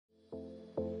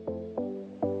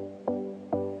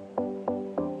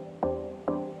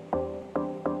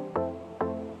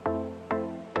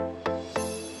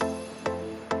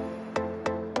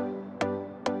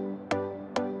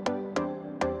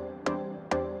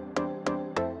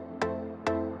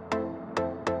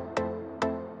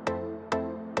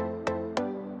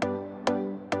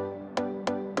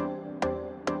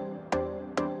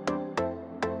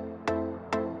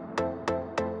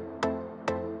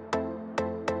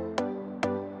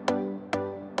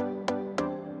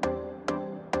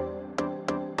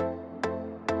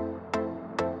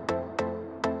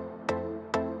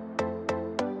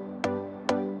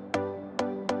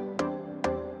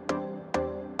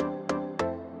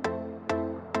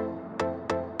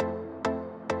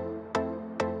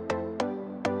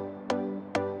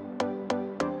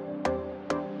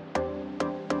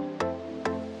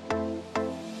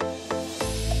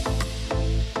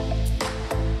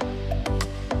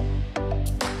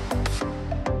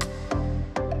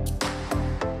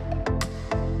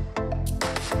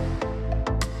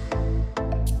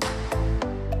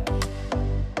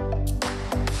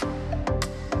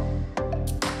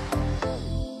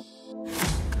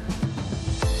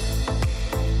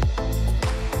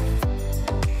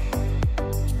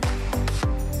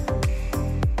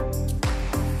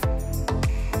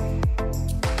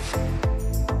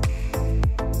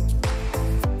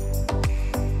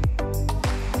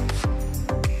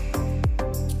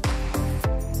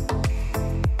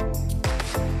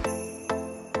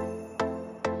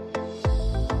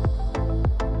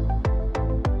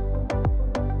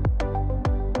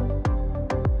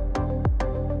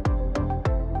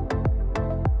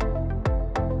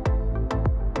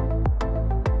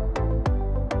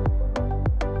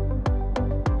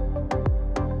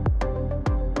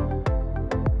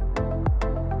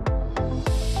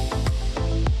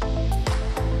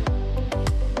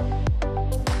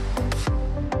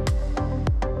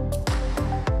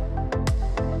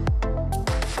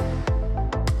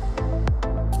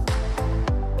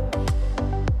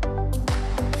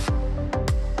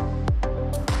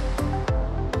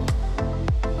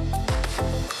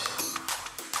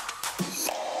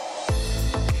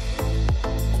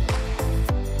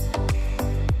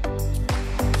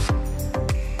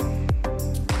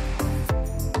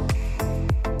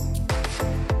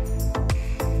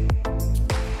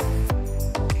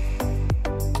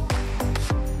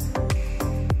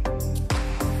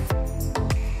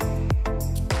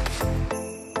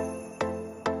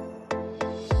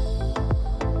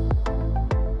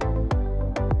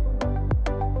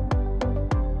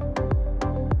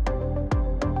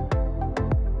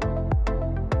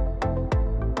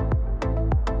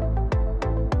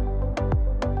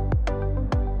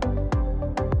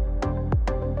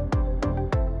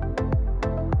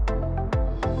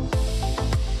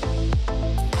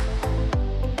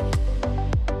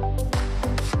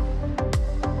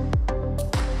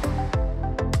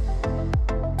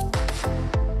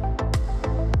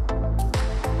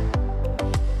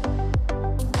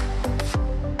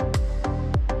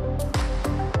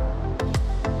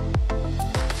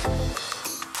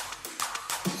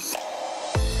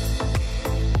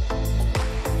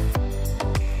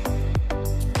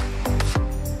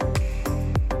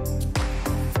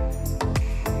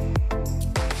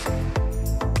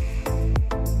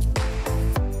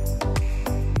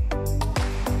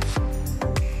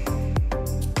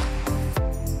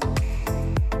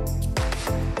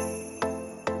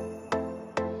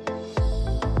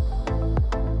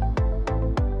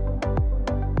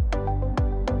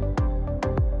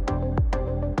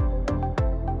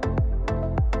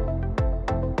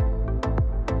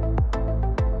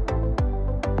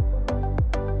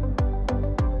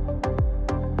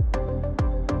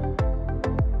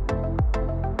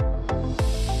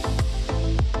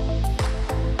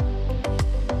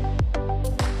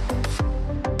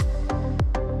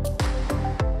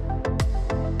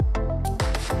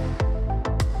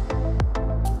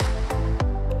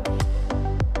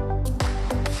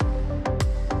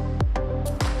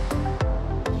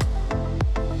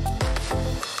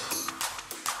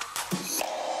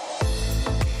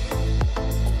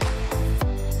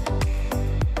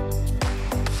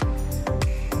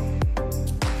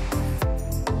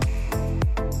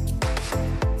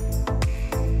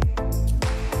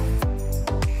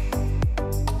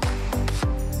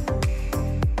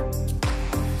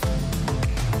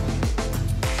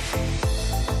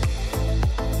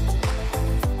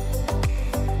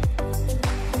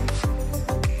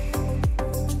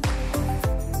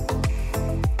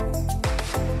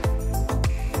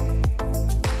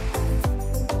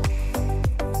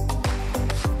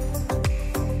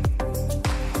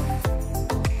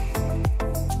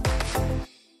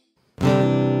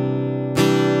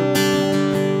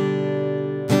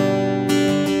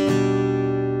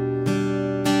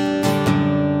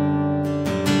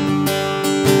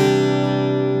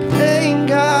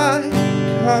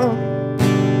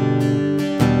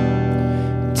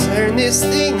this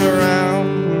thing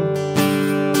around.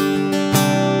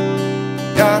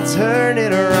 God, turn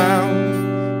it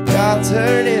around. God,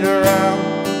 turn it around.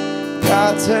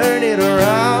 God, turn it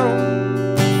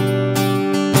around.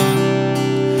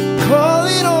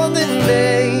 Calling on the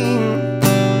name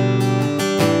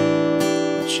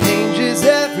changes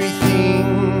everything.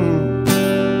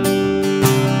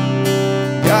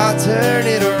 God, turn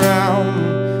it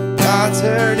around. God,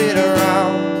 turn it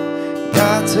around.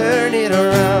 God, turn it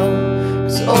around.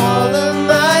 'Cause all of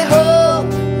my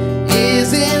hope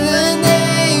is in the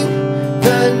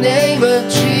name of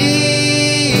Jesus.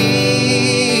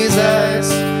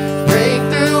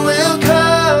 Breakthrough will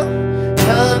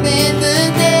come in the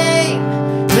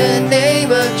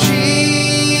name of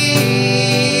Jesus.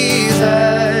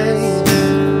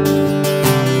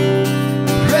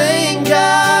 Praying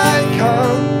God,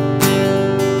 come,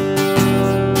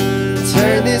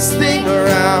 turn this thing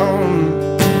around.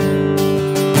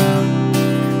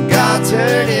 God,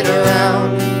 turn it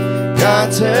around. God,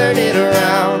 turn it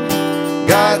around.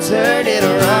 God, turn it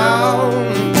around.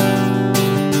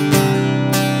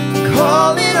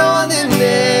 Calling on the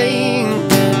name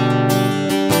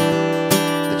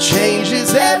that changes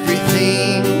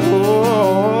everything.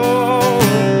 Oh,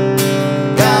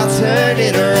 God, turn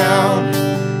it around.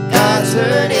 God,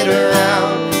 turn it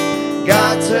around.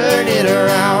 God, turn it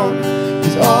around.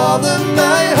 'Cause all of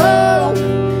my hope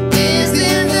is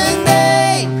in the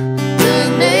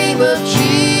name of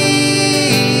Jesus.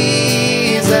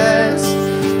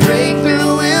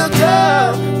 Breakthrough will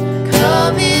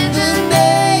come in the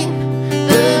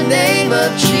name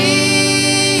of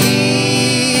Jesus.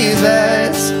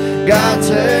 God,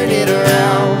 turn it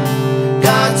around.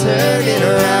 God, turn it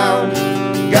around.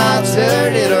 God,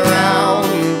 turn it around.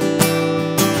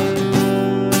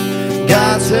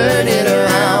 God, turn it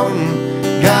around.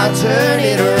 God, turn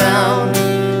it around.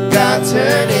 God,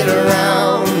 turn it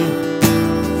around.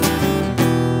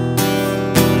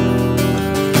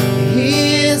 He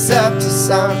is up to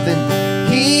something.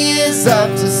 He is up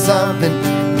to something.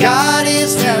 God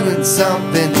is doing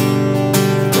something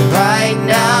right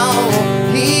now.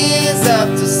 He is up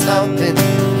to something.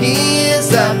 He is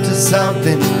up to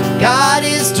something. God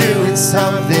is doing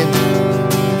something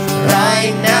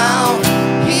right now.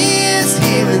 He is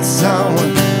healing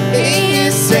someone. He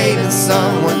is saving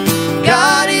someone.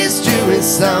 God is doing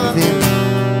something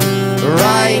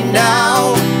right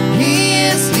now. He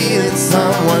is healing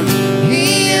someone. He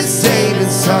is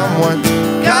saving someone.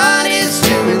 God is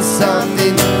doing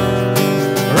something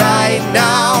right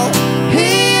now.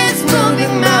 He is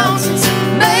moving mountains,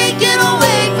 making a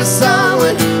way for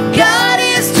someone. God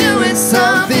is doing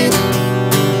something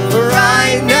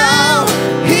right now.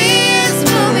 He is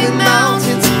moving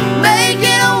mountains,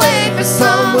 making a way for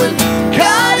someone.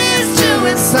 God is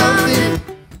doing something.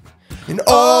 And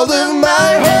all of my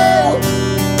hope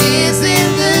is in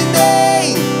the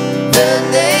name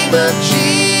of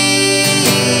Jesus.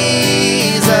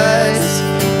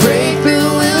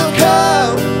 Breakthrough will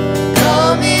come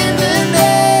in the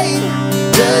name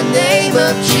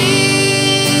of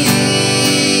Jesus.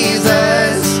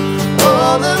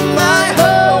 All of my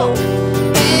hope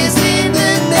is in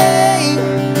the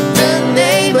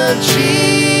name of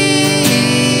Jesus.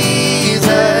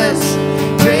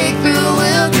 Breakthrough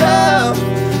will come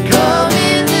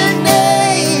in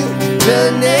the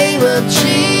name of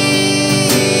Jesus.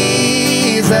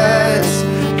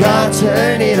 God,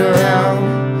 turn it around.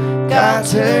 God,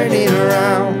 turn it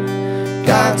around.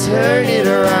 God, turn it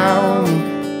around.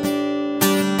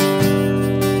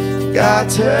 God,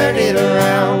 turn it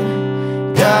around.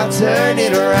 God, turn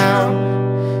it around.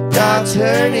 God,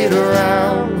 turn it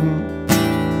around.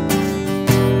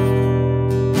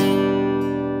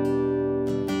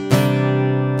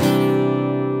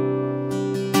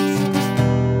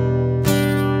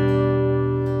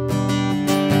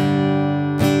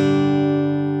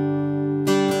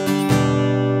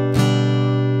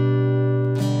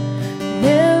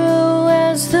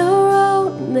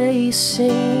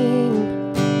 Sing,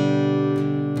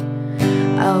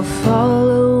 I'll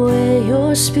follow where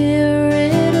your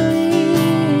spirit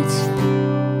leads.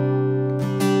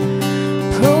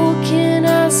 Broken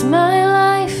as my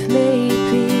life may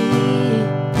be,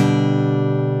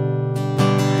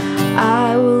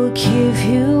 I will give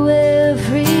you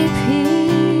every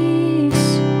piece.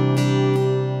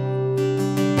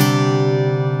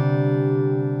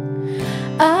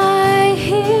 I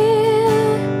hear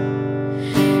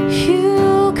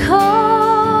you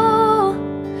call.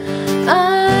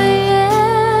 I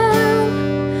am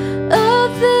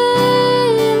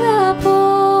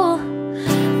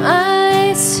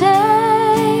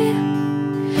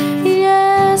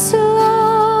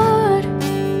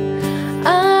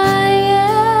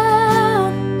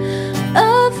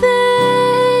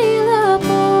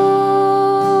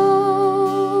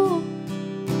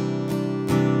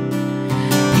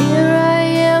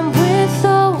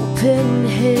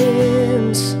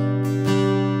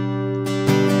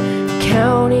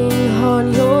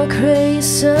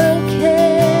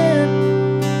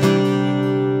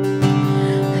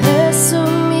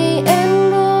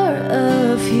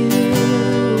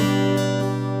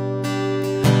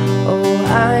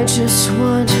I just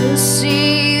want to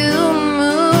see you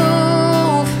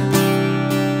move.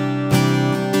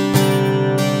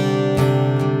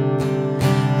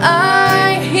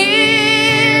 I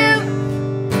hear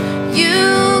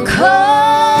you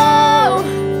call.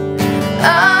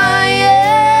 I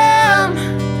am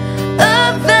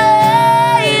available.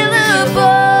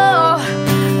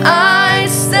 I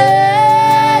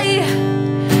say,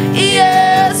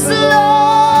 yes, Lord.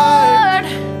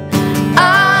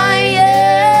 I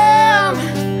am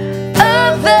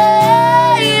available.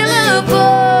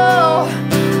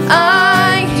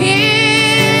 I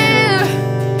hear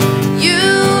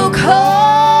you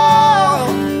call.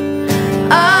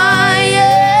 I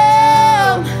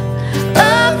am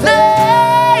available.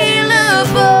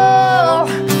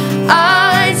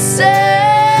 I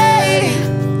say,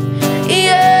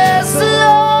 yes,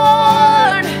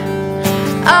 Lord.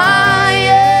 I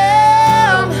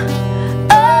am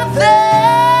available.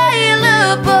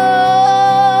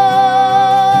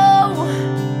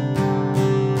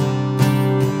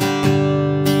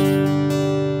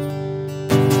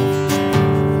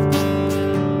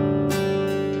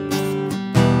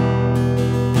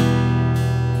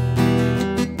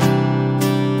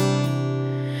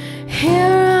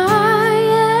 Here I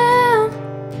am.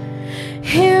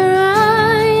 Here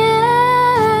I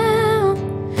am.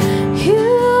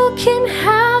 You can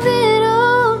have it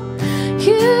all.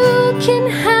 You can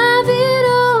have it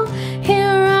all.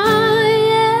 Here I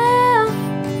am.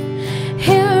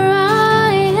 Here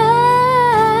I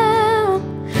am.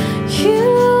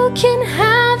 You can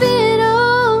have it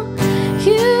all.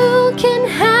 You can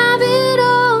have it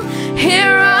all.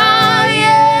 Here I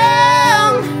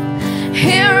am.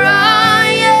 Here I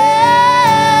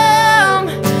am.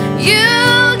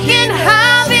 You can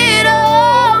have it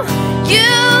all.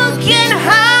 You can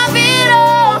have it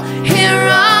all. Here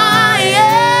I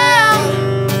am.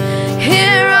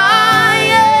 Here I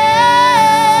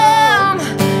am.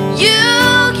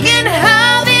 You can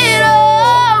have it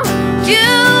all.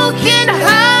 You can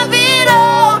have it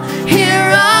all. Here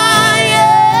I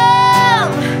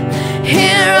am.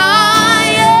 Here I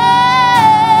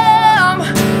am.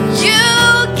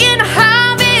 You can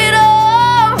have it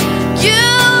all.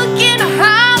 You can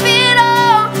have it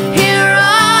all. Here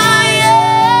I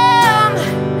am.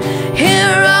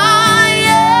 Here I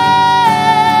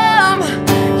am.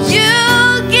 You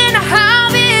can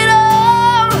have it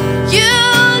all. You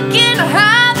can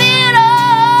have it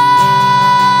all.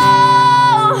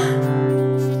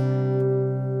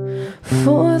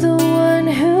 For the one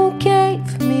who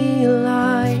gave me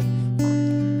life,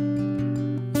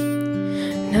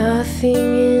 nothing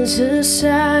is a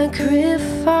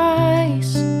sacrifice.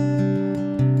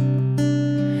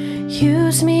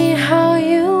 Use me how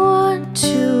you want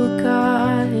to,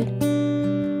 God.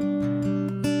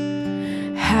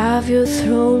 Have your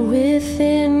throne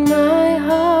within my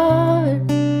heart.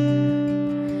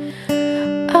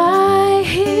 I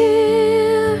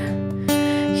hear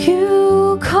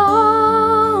you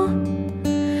call.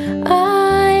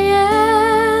 I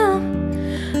am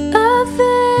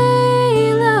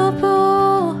available.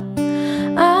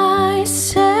 I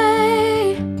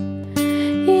say,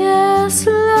 yes,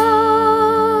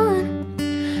 Lord.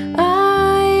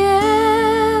 I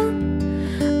am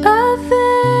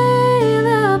available.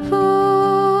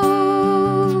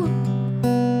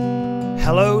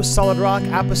 Hello, Solid Rock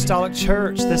Apostolic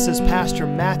Church. This is Pastor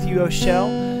Matthew O'Shell,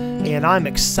 and I'm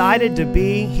excited to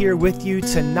be here with you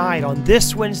tonight on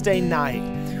this Wednesday night.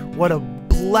 What a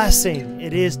blessing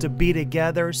it is to be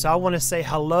together. So I want to say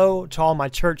hello to all my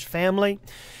church family.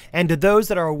 And to those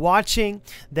that are watching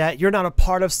that you're not a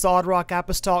part of Solid Rock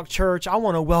Apostolic Church, I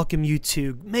want to welcome you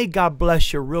too. May God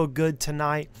bless you real good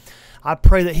tonight. I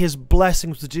pray that His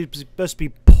blessings will just be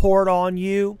poured on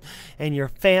you and your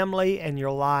family and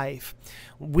your life.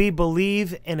 We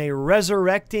believe in a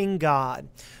resurrecting God.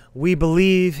 We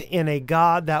believe in a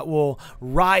God that will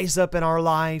rise up in our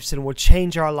lives and will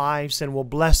change our lives and will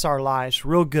bless our lives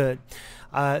real good.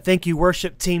 Thank you,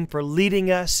 worship team, for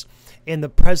leading us in the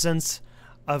presence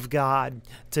of God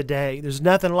today. There's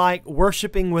nothing like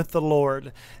worshiping with the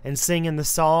Lord and singing the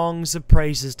songs of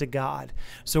praises to God.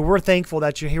 So we're thankful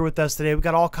that you're here with us today. We've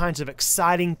got all kinds of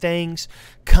exciting things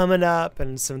coming up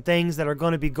and some things that are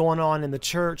going to be going on in the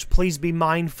church. Please be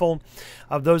mindful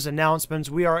of those announcements.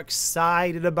 We are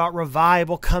excited about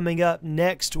revival coming up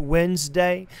next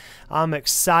Wednesday. I'm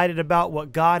excited about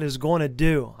what God is going to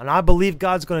do. And I believe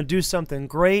God's going to do something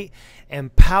great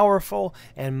and powerful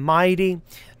and mighty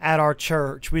at our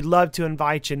church. We'd love to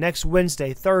invite you next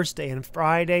Wednesday, Thursday, and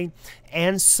Friday,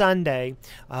 and Sunday.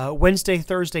 Wednesday,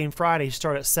 Thursday, and Friday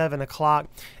start at 7 o'clock,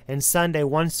 and Sunday,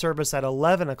 one service at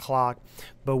 11 o'clock.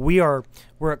 But we're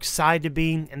excited to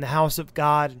be in the house of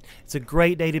God. It's a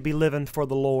great day to be living for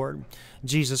the Lord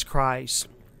Jesus Christ.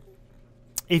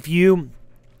 If you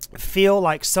feel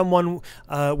like someone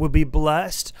would be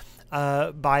blessed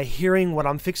by hearing what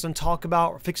I'm fixing to talk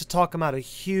about, a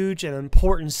huge and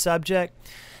important subject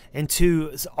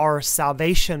into our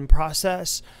salvation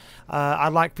process, I'd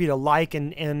like for you to like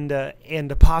and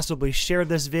to possibly share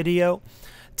this video.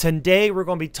 Today we're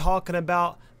going to be talking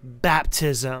about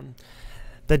baptism,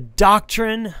 the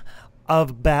doctrine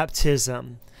of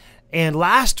baptism. And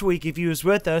last week, if you was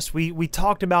with us, we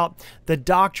talked about the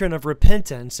doctrine of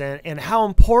repentance and how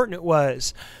important it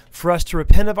was for us to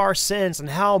repent of our sins and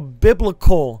how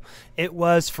biblical it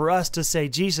was for us to say,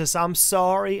 Jesus, I'm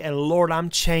sorry, and Lord, I'm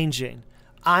changing.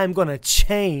 I'm going to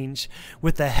change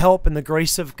with the help and the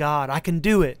grace of God. I can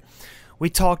do it. We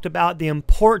talked about the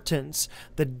importance,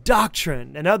 the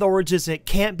doctrine. In other words, is it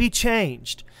can't be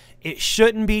changed. It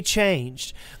shouldn't be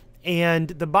changed. And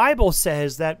the Bible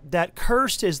says that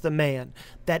cursed is the man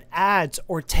that adds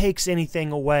or takes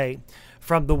anything away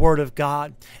from the Word of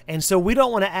God. And so we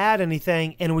don't want to add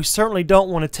anything, and we certainly don't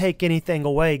want to take anything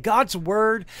away. God's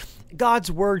Word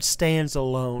stands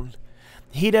alone.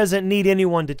 He doesn't need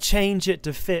anyone to change it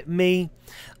to fit me.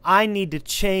 I need to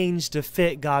change to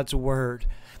fit God's Word.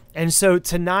 And so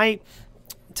tonight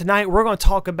we're going to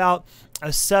talk about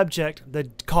a subject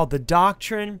called the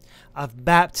doctrine of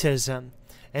baptism.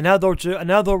 In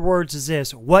other words, is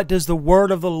this: what does the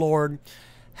Word of the Lord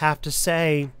have to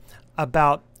say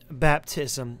about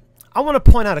baptism? I want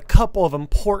to point out a couple of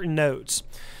important notes.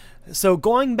 So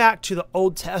going back to the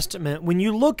Old Testament, when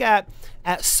you look at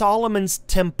Solomon's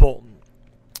temple,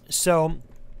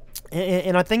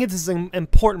 and I think it's an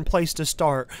important place to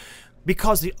start,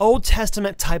 because the Old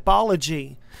Testament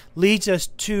typology leads us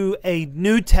to a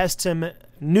New Testament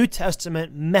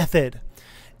method.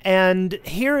 And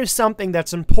here is something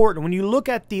that's important. When you look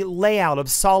at the layout of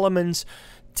Solomon's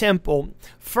temple,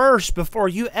 first, before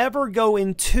you ever go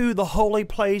into the holy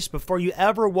place, before you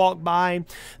ever walk by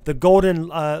the golden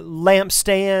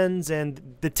lampstands and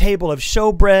the table of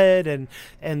showbread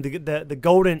and the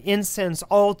golden incense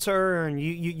altar, and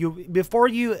you before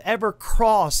you ever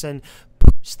cross and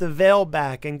push the veil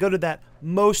back and go to that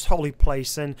most holy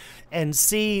place and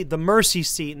see the mercy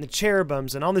seat and the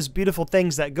cherubims and all these beautiful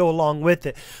things that go along with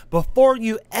it, before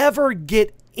you ever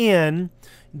get in,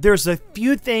 there's a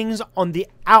few things on the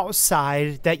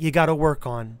outside that you got to work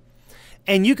on.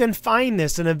 And you can find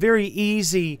this in a very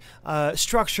easy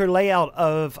structure layout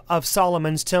of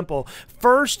Solomon's temple.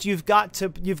 First, you've got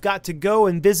to go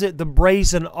and visit the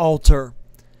brazen altar.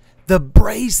 The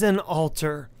brazen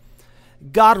altar.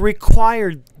 God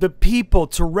required the people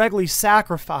to regularly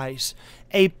sacrifice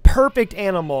a perfect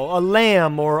animal, a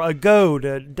lamb or a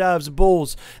goat, doves,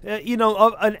 bulls,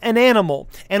 an animal.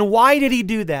 And why did he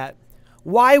do that?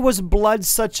 Why was blood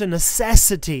such a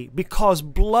necessity? Because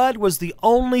blood was the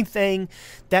only thing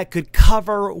that could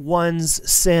cover one's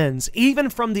sins. Even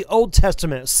from the Old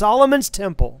Testament, Solomon's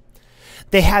temple,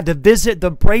 they had to visit the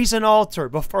brazen altar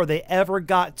before they ever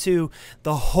got to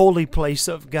the holy place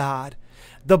of God.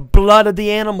 The blood of the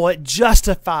animal, it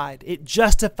justified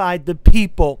the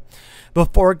people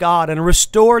before God and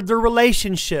restored their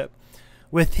relationship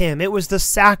with Him. It was the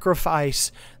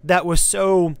sacrifice that was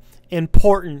so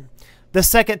important. The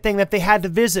second thing that they had to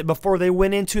visit before they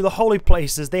went into the holy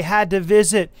places, they had to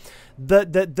visit the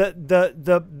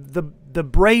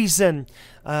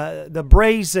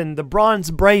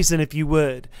bronze brazen, if you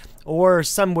would, or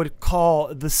some would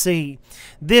call the sea.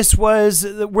 This was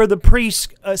where the priests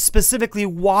specifically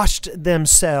washed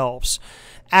themselves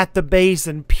at the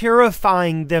basin,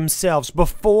 purifying themselves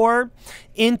before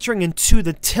entering into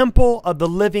the temple of the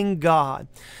living God.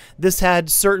 This had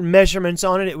certain measurements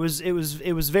on it. It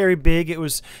was very big. It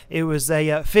was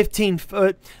a 15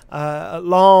 foot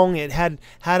long. It had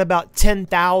about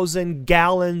 10,000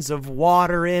 gallons of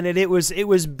water in it. It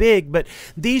was big. But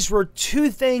these were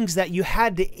two things that you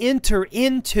had to enter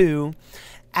into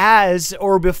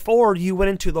before you went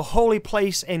into the holy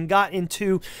place and got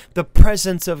into the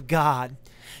presence of God.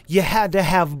 You had to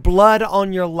have blood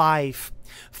on your life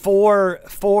for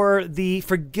the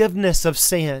forgiveness of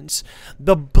sins.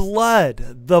 The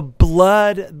blood.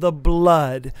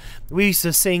 We used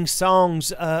to sing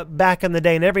songs back in the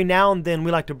day, and every now and then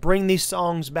we like to bring these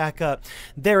songs back up.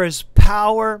 There is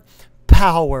power,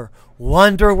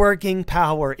 wonder-working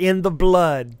power in the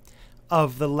blood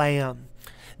of the Lamb.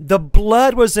 The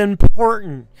blood was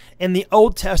important in the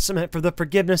Old Testament for the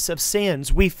forgiveness of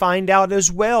sins. We find out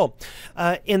as well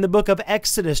in the book of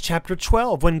Exodus, chapter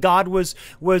 12, when God was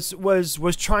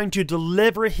trying to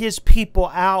deliver His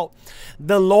people out.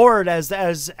 The Lord, as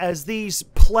these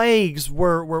plagues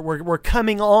were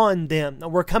coming on them,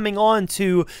 were coming on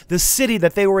to the city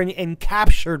that they were in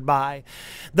captured by.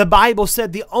 The Bible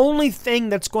said the only thing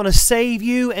that's going to save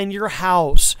you and your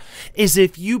house is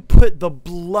if you put the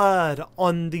blood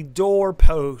on the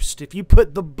doorpost, if you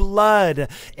put the blood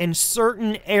in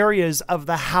certain areas of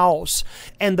the house.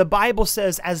 And the Bible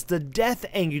says as the death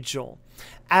angel,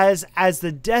 as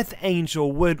the death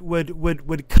angel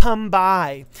would come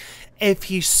by, if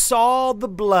he saw the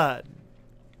blood,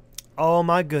 oh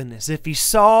my goodness, if he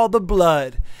saw the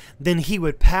blood, then he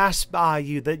would pass by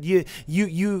you, that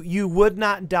you would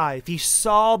not die. If he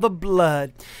saw the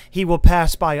blood, he will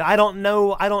pass by you. I don't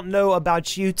know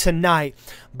about you tonight,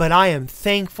 but I am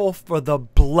thankful for the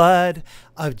blood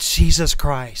of Jesus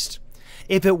Christ.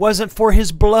 If it wasn't for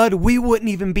His blood, we wouldn't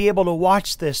even be able to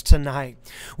watch this tonight.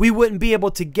 We wouldn't be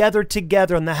able to gather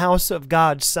together in the house of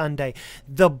God Sunday.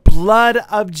 The blood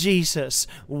of Jesus,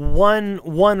 one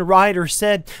writer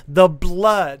said, the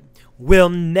blood will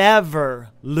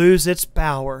never lose its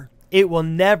power. It will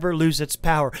never lose its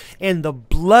power. And the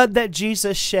blood that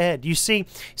Jesus shed, you see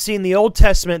in the Old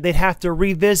Testament, they'd have to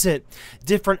revisit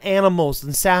different animals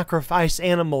and sacrifice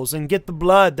animals and get the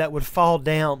blood that would fall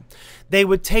down. They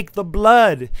would take the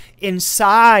blood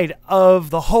inside of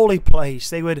the holy place.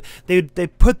 They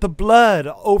put the blood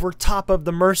over top of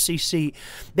the mercy seat.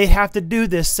 They'd have to do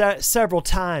this several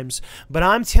times. But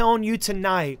I'm telling you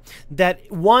tonight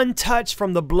that one touch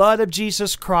from the blood of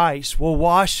Jesus Christ will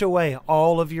wash away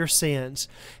all of your sins.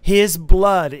 His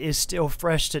blood is still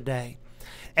fresh today.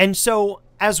 And so,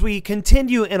 as we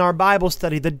continue in our Bible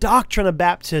study, the doctrine of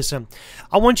baptism,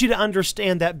 I want you to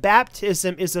understand that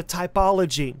baptism is a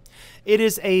typology. It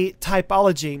is a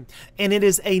typology, and it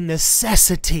is a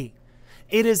necessity.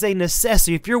 It is a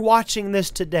necessity. If you're watching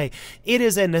this today, it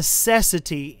is a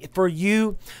necessity for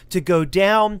you to go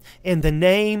down in the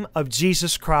name of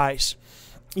Jesus Christ.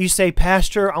 You say,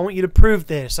 Pastor, I want you to prove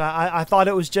this. I thought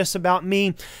it was just about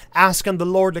me asking the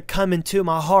Lord to come into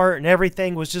my heart and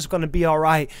everything was just going to be all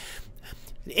right.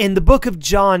 In the book of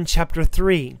John, chapter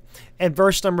 3, and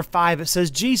verse number 5, it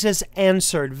says, Jesus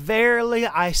answered, Verily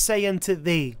I say unto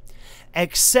thee,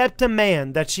 except a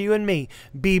man, that's you and me,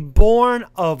 be born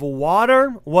of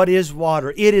water. What is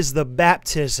water? It is the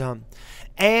baptism.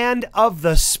 And of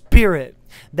the Spirit.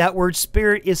 That word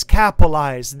Spirit is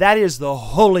capitalized. That is the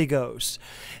Holy Ghost.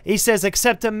 He says,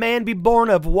 except a man be born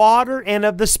of water and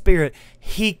of the Spirit,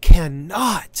 he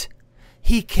cannot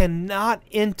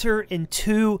enter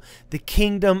into the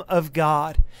kingdom of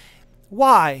God.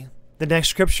 Why? The next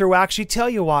scripture will actually tell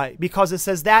you why. Because it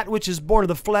says that which is born of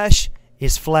the flesh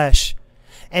is flesh,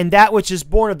 and that which is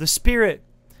born of the Spirit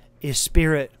is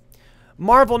spirit.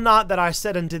 Marvel not that I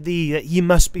said unto thee that ye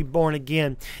must be born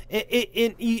again.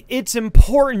 It's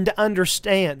important to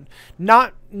understand,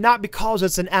 not because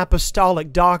it's an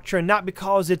apostolic doctrine, not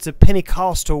because it's a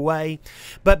Pentecostal way,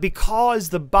 but because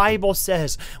the Bible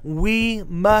says we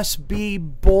must be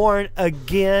born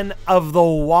again of the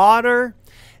water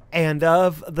and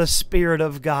of the Spirit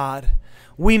of God.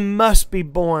 We must be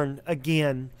born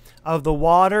again of the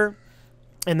water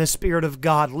and the Spirit of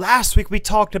God. Last week we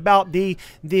talked about the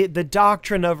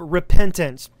doctrine of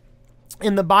repentance.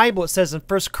 In the Bible, it says in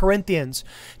 1 Corinthians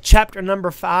chapter number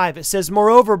 5, it says,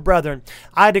 Moreover, brethren,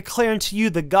 I declare unto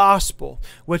you the gospel,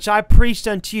 which I preached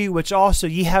unto you, which also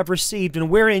ye have received,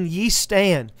 and wherein ye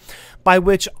stand, by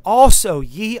which also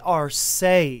ye are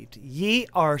saved. Ye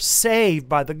are saved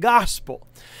by the gospel.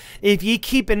 If ye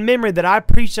keep in memory that I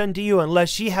preached unto you,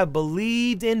 unless ye have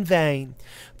believed in vain.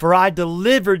 For I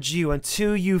delivered you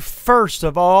unto you first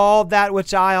of all that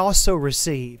which I also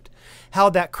received, how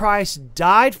that Christ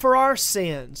died for our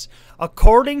sins,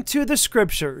 according to the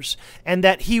Scriptures, and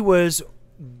that He was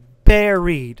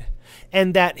buried,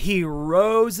 and that He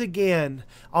rose again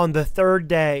on the third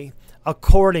day,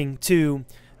 according to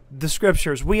the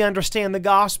Scriptures. We understand the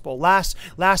gospel. Last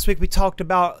week we talked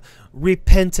about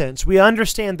repentance. We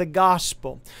understand the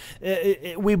gospel.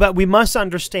 But we must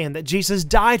understand that Jesus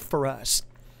died for us.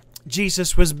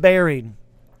 Jesus was buried,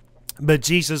 but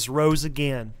Jesus rose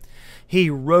again. He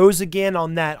rose again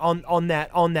on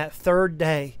that third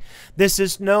day. This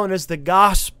is known as the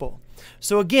gospel.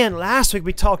 So again, last week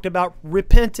we talked about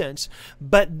repentance,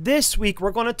 but this week we're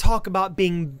going to talk about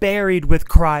being buried with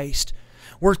Christ.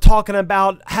 We're talking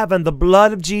about having the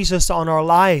blood of Jesus on our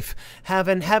life,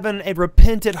 having a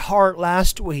repentant heart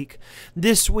last week.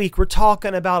 This week, we're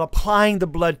talking about applying the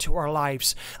blood to our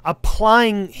lives,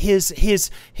 applying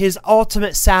His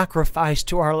ultimate sacrifice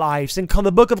to our lives. In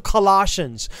the book of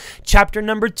Colossians, chapter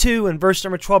number 2 and verse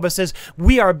number 12, it says,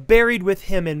 "We are buried with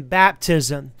Him in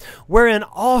baptism, wherein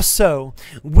also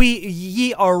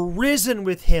ye are risen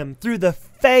with Him through the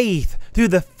faith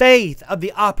of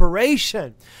the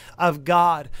operation of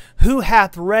God, who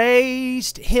hath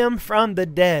raised Him from the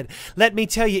dead." Let me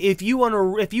tell you, if you want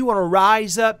to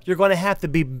rise up, you're going to have to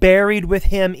be buried with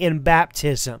Him in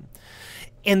baptism.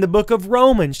 In the book of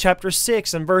Romans, chapter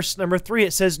 6 and verse number 3,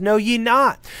 it says, "Know ye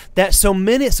not that so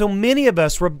many of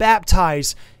us were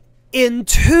baptized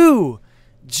into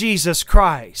Jesus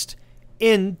Christ?"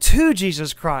 Into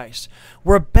Jesus Christ.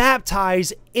 We're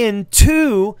baptized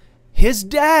into His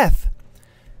death.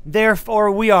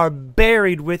 Therefore, we are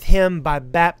buried with Him by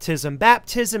baptism.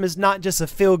 Baptism is not just a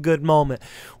feel-good moment.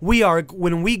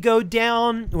 When we go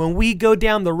down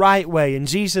the right way in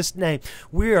Jesus' name,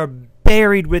 we are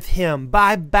buried with Him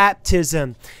by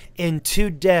baptism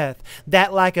into death,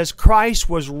 that like as Christ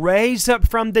was raised up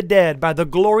from the dead by the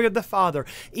glory of the Father,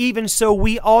 even so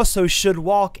we also should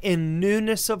walk in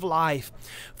newness of life.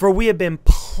 For we have been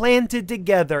planted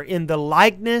together in the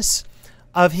likeness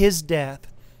of His death.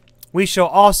 We shall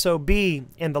also be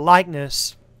in the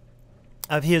likeness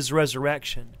of His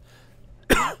resurrection.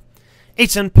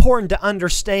 It's important to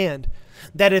understand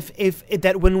that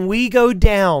that when we go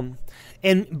down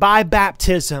and by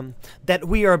baptism, that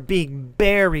we are being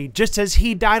buried, just as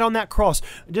He died on that cross,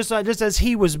 just as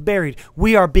He was buried,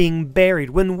 we are being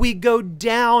buried. When we go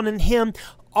down in Him,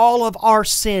 all of our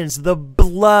sins, the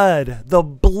blood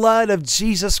of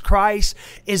Jesus Christ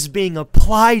is being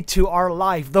applied to our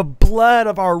life. The blood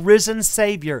of our risen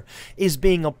Savior is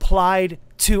being applied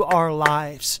to our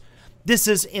lives. This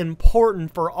is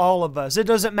important for all of us. It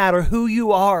doesn't matter who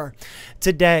you are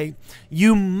today.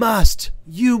 You must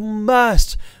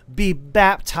be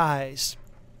baptized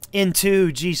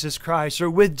into Jesus Christ, or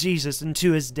with Jesus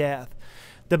into His death.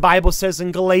 The Bible says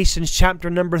in Galatians chapter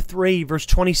number 3, verse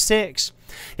 26,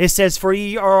 it says, "For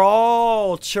ye are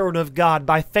all children of God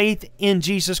by faith in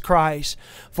Jesus Christ.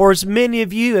 For as many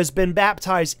of you as been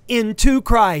baptized into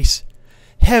Christ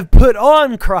have put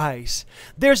on Christ.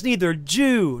 There's neither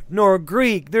Jew nor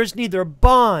Greek. There's neither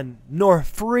bond nor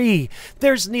free.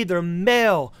 There's neither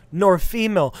male nor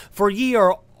female. For ye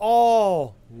are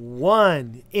all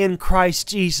one in Christ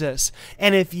Jesus.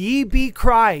 And if ye be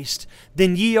Christ,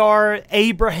 then ye are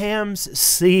Abraham's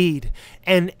seed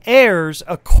and heirs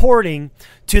according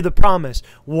to the promise."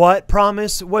 What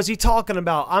promise was he talking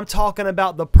about? I'm talking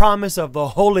about the promise of the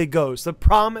Holy Ghost, the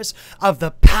promise of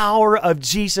the power of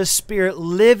Jesus' Spirit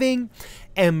living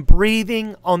and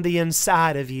breathing on the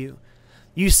inside of you.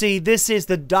 You see, this is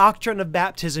the doctrine of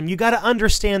baptism. You got to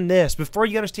understand this. Before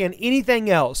you understand anything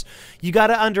else, you got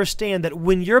to understand that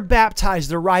when you're baptized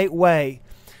the right way,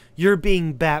 you're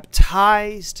being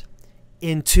baptized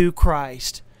into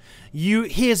Christ.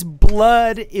 His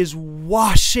blood is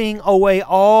washing away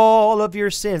all of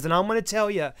your sins. And I'm going to tell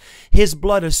you, His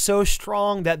blood is so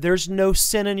strong that there's no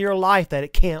sin in your life that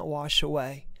it can't wash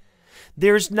away.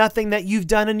 There's nothing that you've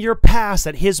done in your past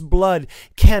that His blood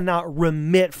cannot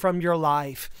remit from your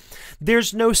life.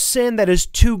 There's no sin that is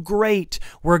too great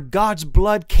where God's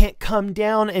blood can't come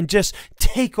down and just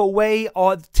take away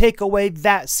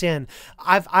that sin.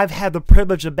 I've had the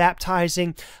privilege of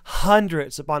baptizing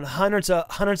hundreds upon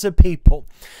hundreds of people,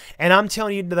 and I'm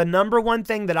telling you, the number one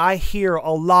thing that I hear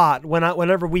a lot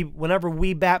whenever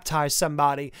we baptize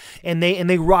somebody and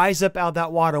they rise up out of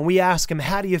that water and we ask them,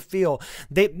 "How do you feel?"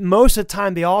 Most of the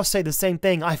time they all say the same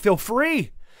thing: "I feel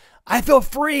free. I feel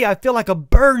free. I feel like a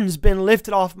burden's been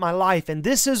lifted off my life." And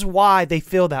this is why they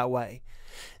feel that way.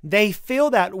 They feel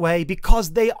that way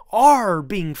because they are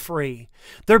being free.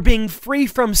 They're being free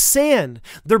from sin.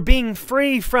 They're being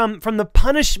free from the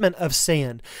punishment of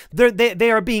sin. They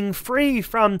are being free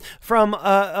from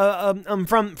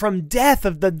death,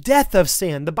 of the death of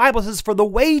sin. The Bible says, "For the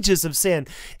wages of sin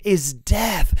is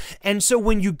death." And so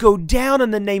when you go down in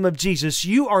the name of Jesus,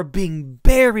 you are being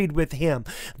buried with Him.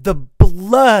 The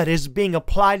blood is being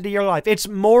applied to your life. It's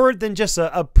more than just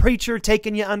a preacher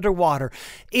taking you underwater.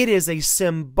 It is a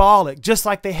symbolic, just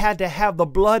like they had to have the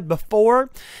blood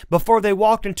before they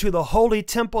walked into the holy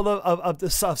temple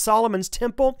of Solomon's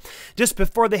temple. Just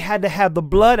before they had to have the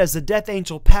blood as the death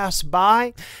angel passed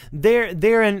by there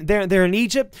in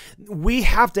Egypt, we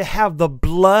have to have the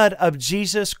blood of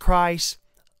Jesus Christ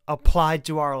applied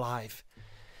to our life.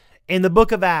 In the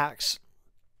book of Acts,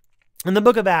 In the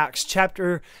book of Acts,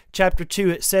 chapter 2,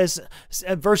 it says,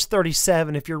 verse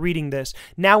 37, if you're reading this,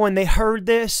 now when they heard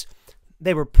this,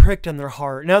 they were pricked in their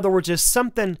heart. In other words, just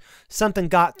something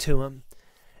got to them.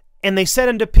 And they said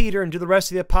unto Peter and to the rest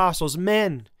of the apostles,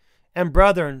 men and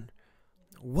brethren,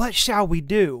 what shall we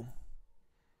do?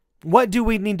 What do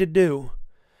we need to do?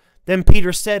 Then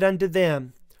Peter said unto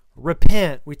them,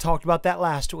 repent. We talked about that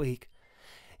last week.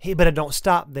 But it don't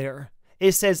stop there.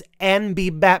 It says, and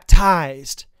be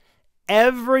baptized,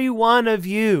 every one of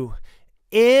you,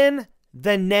 in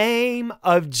the name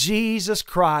of Jesus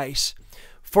Christ,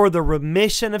 for the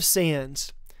remission of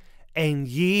sins, and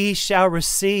ye shall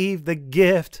receive the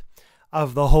gift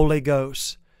of the Holy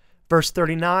Ghost. Verse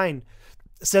 39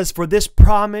 says, for this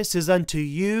promise is unto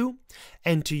you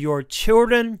and to your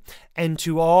children and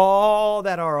to all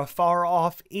that are afar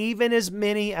off, even as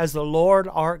many as the Lord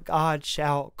our God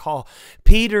shall call.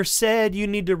 Peter said you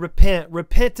need to repent.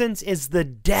 Repentance is the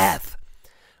death.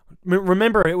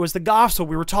 Remember, it was the gospel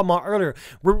we were talking about earlier.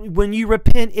 When you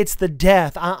repent, it's the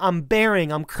death. I'm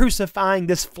crucifying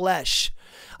this flesh.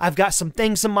 I've got some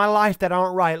things in my life that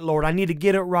aren't right, Lord. I need to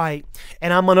get it right.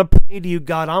 And I'm going to pray to you,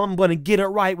 God. I'm going to get it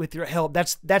right with your help.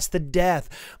 That's the death.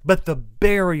 But the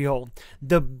burial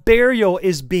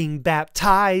is being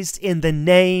baptized in the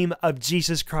name of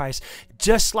Jesus Christ.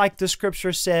 Just like the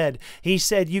scripture said, he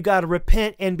said, you got to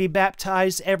repent and be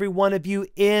baptized, every one of you,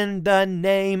 in the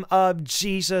name of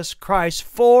Jesus Christ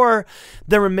for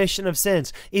the remission of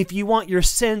sins. If you want your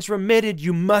sins remitted,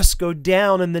 you must go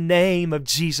down in the name of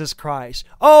Jesus Christ.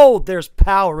 Oh, there's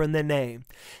power in the name.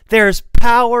 There's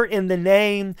power in the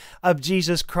name of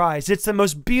Jesus Christ. It's the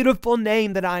most beautiful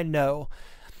name that I know.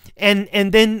 And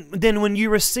then when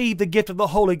you receive the gift of the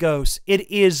Holy Ghost, it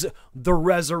is the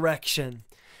resurrection.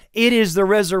 It is the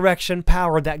resurrection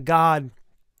power that God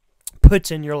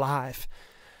puts in your life.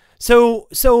 So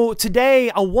today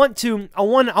I want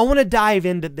to dive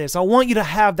into this. I want you to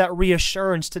have that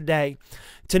reassurance today,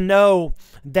 to know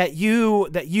that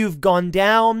you've gone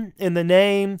down in the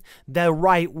name the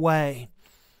right way.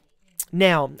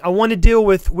 Now, I want to deal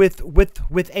with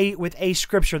a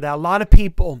scripture that a lot of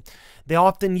people, they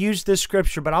often use this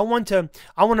scripture, but I want to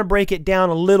break it down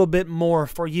a little bit more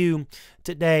for you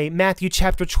today. Matthew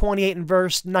chapter 28 and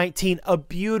verse 19, a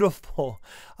beautiful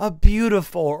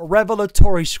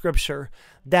revelatory scripture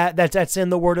that's in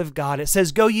the Word of God. It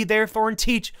says, go ye therefore and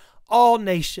teach all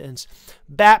nations,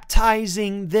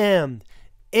 baptizing them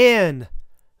in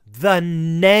the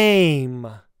name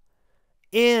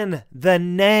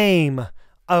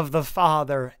of the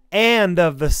Father and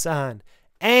of the Son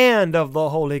and of the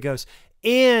Holy Ghost,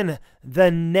 in the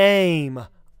name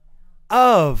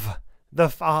of the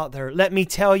Father. Let me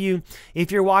tell you,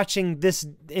 if you're watching this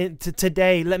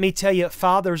today, let me tell you,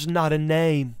 Father's not a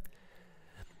name.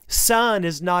 Son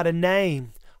is not a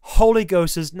name. Holy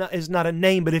Ghost is not a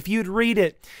name. But if you'd read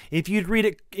it in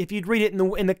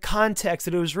the context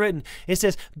that it was written, it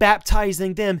says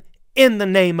baptizing them in the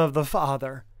name of the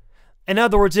Father. In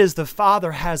other words, the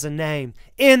Father has a name,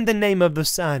 in the name of the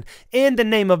Son, in the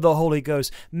name of the Holy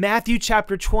Ghost. Matthew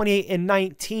chapter 28 and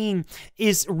 19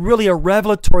 is really a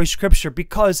revelatory scripture,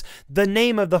 because the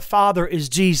name of the Father is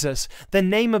Jesus, the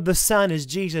name of the Son is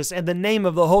Jesus, and the name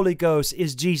of the Holy Ghost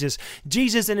is Jesus.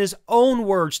 Jesus, in his own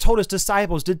words, told his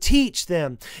disciples to teach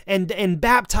them and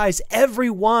baptize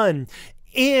everyone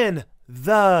in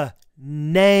the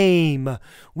name.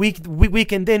 We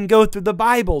can then go through the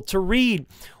Bible to read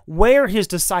where his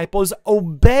disciples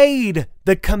obeyed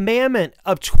the commandment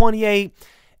of 28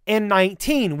 and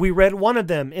 19. We read one of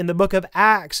them in the book of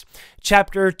Acts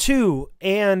chapter 2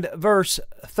 and verse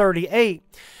 38.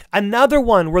 Another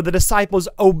one where the disciples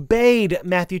obeyed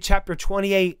Matthew chapter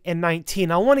 28 and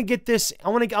 19. I want to get this.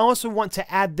 I also want to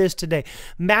add this today.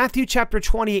 Matthew chapter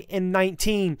 28 and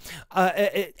 19,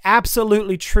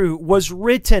 absolutely true, was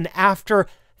written after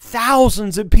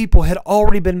thousands of people had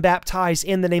already been baptized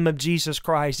in the name of Jesus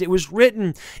Christ. It was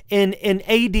written in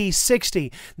AD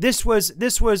 60. This was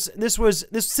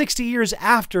 60 years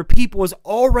after people was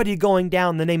already going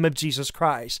down the name of Jesus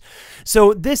Christ.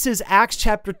 So this is Acts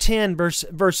chapter 10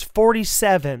 verse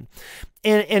 47.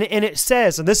 And it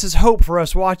says, and this is hope for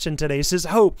us watching today. It says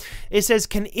hope. It says,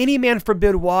 can any man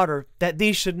forbid water that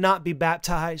these should not be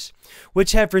baptized,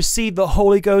 which have received the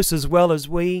Holy Ghost as well as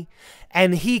we?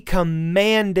 And he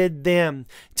commanded them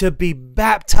to be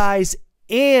baptized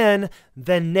in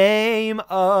the name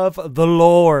of the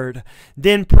Lord.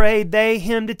 Then prayed they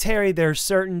him to tarry there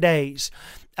certain days.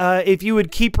 If you would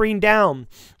keep reading down,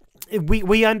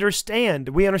 we understand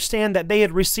that they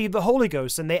had received the Holy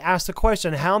Ghost, and they asked the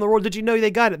question, how in the world did you know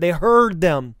they got it? They heard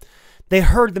them They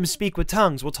heard them speak with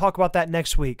tongues. We'll talk about that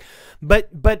next week. But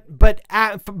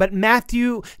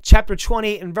Matthew chapter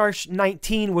 28 and verse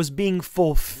 19 was being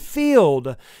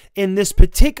fulfilled in this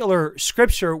particular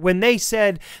scripture when they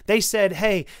said,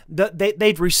 hey,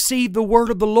 they've received the word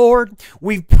of the Lord.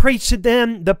 We've preached to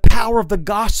them the power of the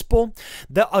gospel,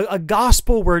 a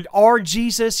gospel where our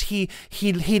Jesus, he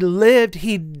lived,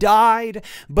 he died,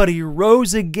 but he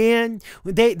rose again.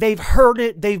 They've heard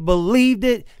it, they've believed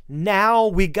it. Now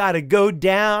we got to go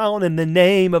down in the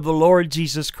name of the Lord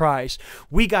Jesus Christ.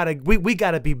 We got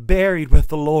to be buried with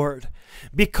the Lord,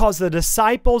 because the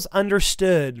disciples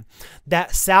understood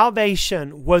that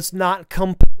salvation was not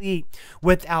complete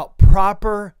without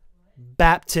proper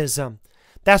baptism.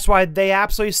 That's why they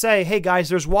absolutely say, hey guys,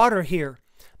 there's water here.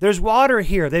 There's water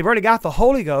here. They've already got the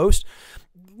Holy Ghost.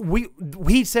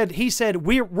 He said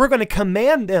we're going to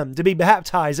command them to be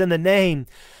baptized in the name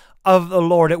of the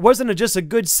Lord. It wasn't just a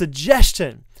good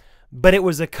suggestion, but it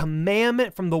was a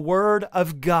commandment from the Word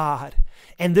of God.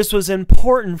 And this was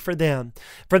important for them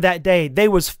for that day. They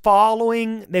was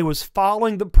following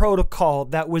the protocol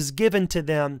that was given to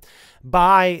them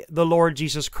by the Lord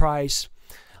Jesus Christ.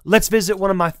 Let's visit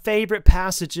one of my favorite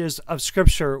passages of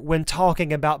Scripture when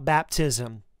talking about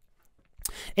baptism.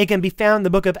 It can be found in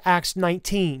the book of Acts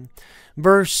 19,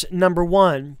 verse number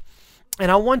 1. And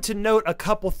I want to note a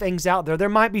couple things out there. There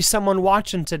might be someone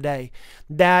watching today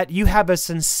that you have a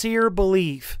sincere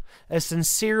belief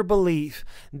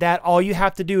that all you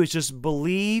have to do is just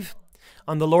believe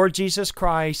on the Lord Jesus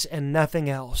Christ and nothing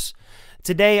else.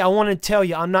 Today, I want to tell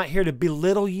you, I'm not here to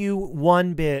belittle you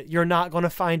one bit. You're not going to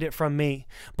find it from me.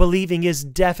 Believing is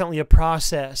definitely a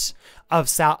process of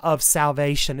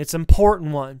salvation. It's an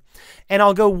important one. And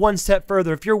I'll go one step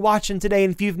further. If you're watching today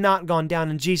and if you've not gone down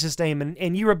in Jesus' name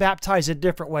and you were baptized a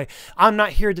different way, I'm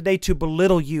not here today to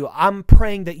belittle you. I'm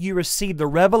praying that you receive the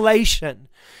revelation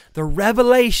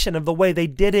of the way they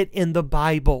did it in the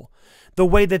Bible. The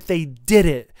way that they did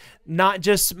it, not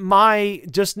just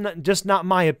not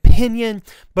my opinion,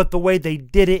 but the way they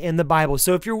did it in the Bible.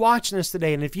 So if you're watching this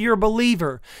today, and if you're a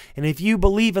believer, and if you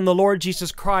believe in the Lord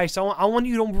Jesus Christ, I want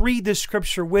you to read this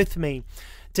scripture with me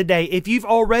today. If you've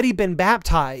already been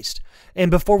baptized,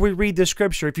 and before we read this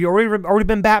scripture, if you've already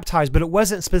been baptized, but it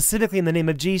wasn't specifically in the name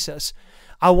of Jesus,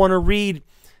 I want to read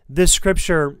this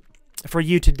scripture for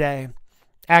you today.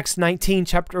 Acts 19,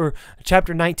 chapter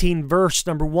 19, verse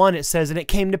number 1, it says, "And it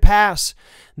came to pass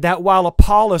that while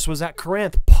Apollos was at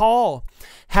Corinth, Paul,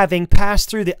 having passed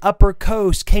through the upper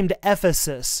coast, came to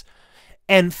Ephesus,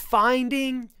 and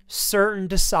finding certain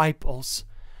disciples."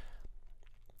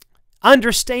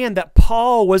 Understand that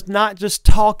Paul was not just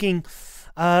talking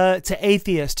to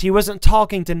atheists. He wasn't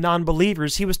talking to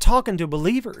non-believers. He was talking to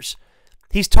believers.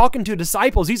 He's talking to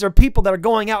disciples. These are people that are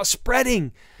going out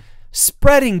spreading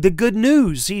the good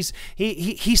news.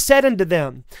 He said unto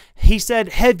them, he said,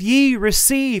 "Have ye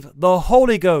received the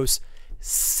Holy Ghost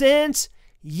since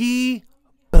ye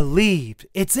believed?"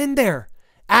 It's in there.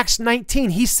 Acts 19,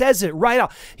 he says it right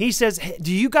out. He says,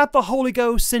 "Do you got the Holy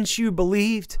Ghost since you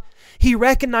believed?" He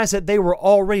recognized that they were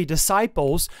already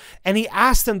disciples, and he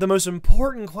asked them the most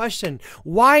important question.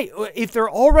 Why, if they're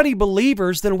already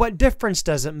believers, then what difference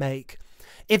does it make?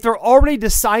 If they're already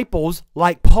disciples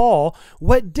like Paul,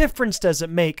 what difference does it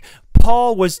make?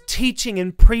 Paul was teaching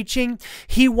and preaching.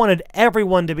 He wanted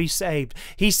everyone to be saved.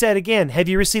 He said again, "Have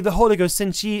you received the Holy Ghost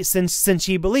since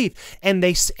ye believe?" And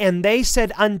they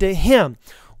said unto him,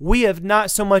 "We have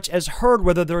not so much as heard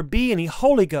whether there be any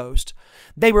Holy Ghost."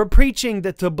 They were preaching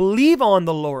that to believe on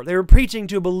the Lord. They were preaching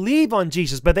to believe on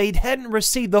Jesus, but they hadn't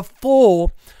received the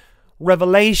full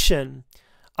revelation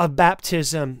of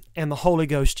baptism and the Holy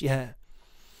Ghost yet.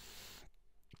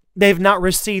 They've not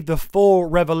received the full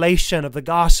revelation of the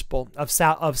gospel of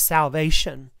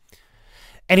salvation.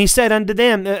 And he said unto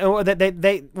them,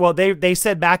 they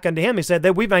said back unto him, he said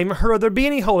that we've not even heard there be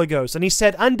any Holy Ghost. And he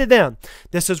said unto them,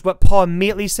 this is what Paul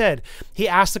immediately said. He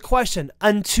asked the question,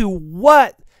 "Unto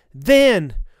what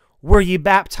then were ye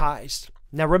baptized?"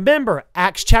 Now remember,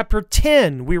 Acts chapter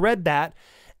 10, we read that.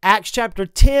 Acts chapter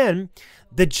 10,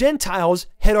 the Gentiles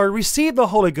had already received the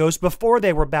Holy Ghost before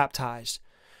they were baptized.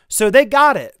 So they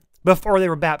got it before they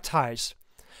were baptized.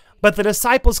 But the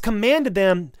disciples commanded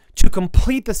them to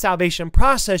complete the salvation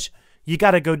process. You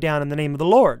got to go down in the name of the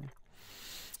Lord.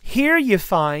 Here you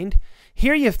find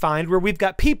where we've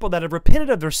got people that have repented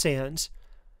of their sins.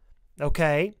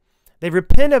 Okay? They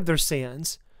repent of their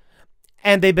sins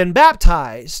and they've been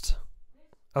baptized.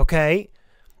 Okay?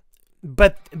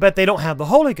 But they don't have the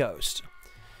Holy Ghost.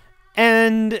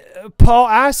 And Paul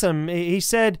asked them, he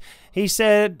said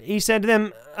to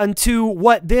them, "Unto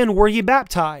what then were ye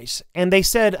baptized?" And they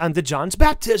said, "Unto John's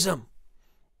baptism."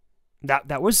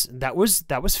 That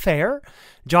was fair.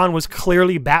 John was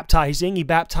clearly baptizing. He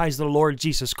baptized the Lord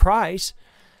Jesus Christ.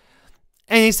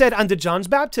 And he said, unto John's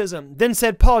baptism. Then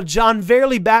said Paul, John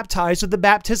verily baptized with the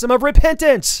baptism of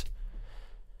repentance,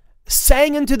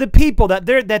 saying unto the people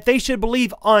that they should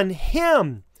believe on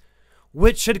him,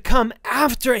 which should come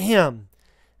after him.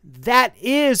 That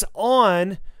is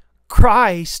on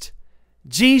Christ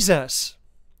Jesus.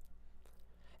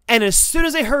 And as soon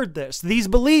as they heard this, these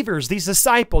believers, these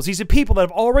disciples, these people that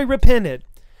have already repented,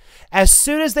 as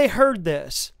soon as they heard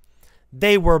this,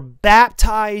 they were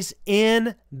baptized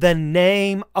in the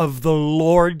name of the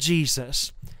Lord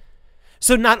Jesus.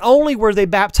 So not only were they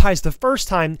baptized the first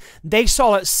time, they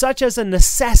saw it such as a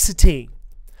necessity,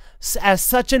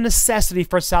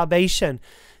 for salvation.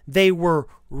 They were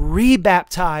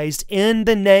rebaptized in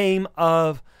the name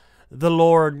of the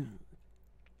Lord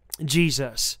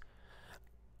Jesus.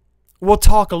 We'll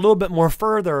talk a little bit more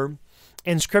further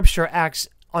in Scripture, Acts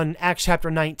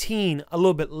chapter 19, a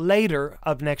little bit later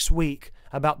of next week,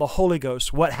 about the Holy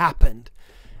Ghost, what happened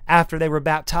after they were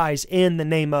baptized in the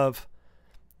name of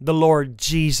the Lord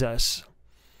Jesus.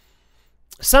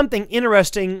 Something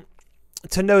interesting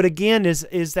to note again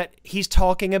is that he's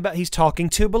talking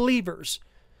to believers.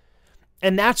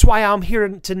 And that's why I'm here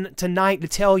tonight to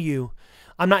tell you,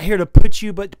 I'm not here to put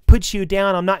you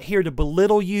down. I'm not here to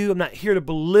belittle you. I'm not here to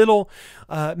belittle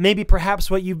maybe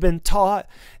perhaps what you've been taught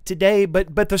today.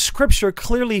 But the Scripture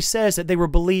clearly says that they were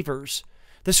believers.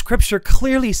 The Scripture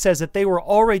clearly says that they were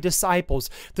already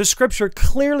disciples. The Scripture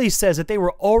clearly says that they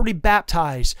were already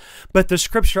baptized. But the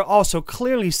Scripture also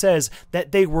clearly says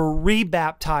that they were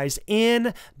rebaptized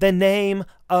in the name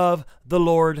of the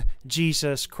Lord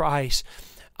Jesus Christ.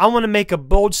 I want to make a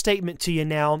bold statement to you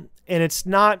now. And it's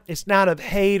not of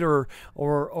hate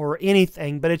or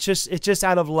anything, but it's just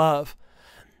out of love.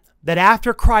 That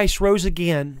after Christ rose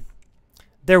again,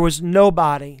 there was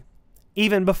nobody,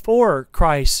 even before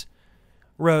Christ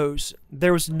rose,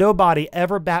 there was nobody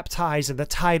ever baptized in the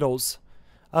titles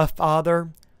of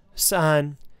Father,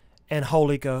 Son, and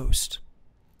Holy Ghost.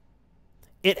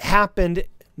 It happened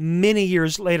many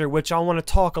years later, which I want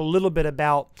to talk a little bit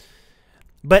about.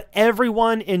 But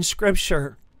everyone in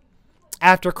Scripture,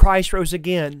 after Christ rose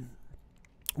again,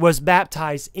 was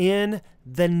baptized in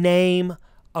the name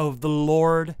of the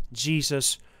Lord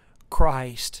Jesus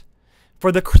Christ.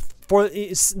 For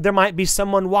there might be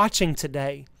someone watching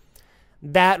today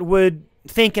that would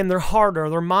think in their heart or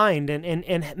their mind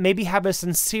and maybe have a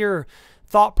sincere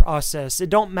thought process.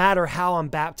 It don't matter how I'm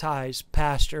baptized,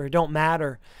 Pastor. It don't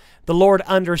matter. The Lord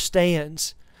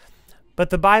understands.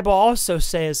 But the Bible also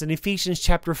says in Ephesians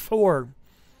chapter 4,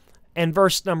 and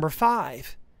verse number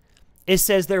 5, it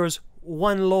says there is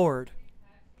one Lord.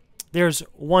 There's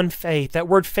one faith. That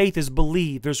word faith is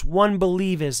believe. There's one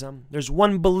believism. There's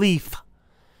one belief.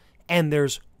 And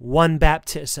there's one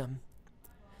baptism.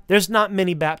 There's not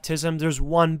many baptisms. There's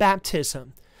one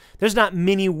baptism. There's not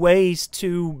many ways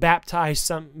to baptize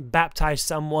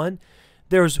someone.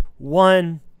 There's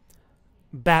one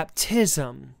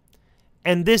baptism.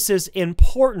 And this is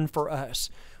important for us.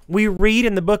 We read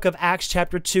in the book of Acts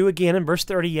chapter 2 again in verse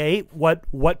 38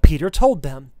 what Peter told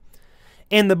them.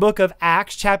 In the book of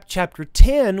Acts chapter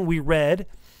 10 we read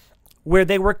where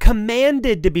they were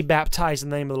commanded to be baptized in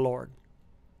the name of the Lord.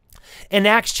 In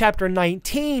Acts chapter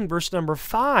 19 verse number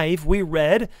 5 we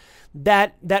read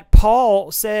that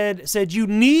Paul said you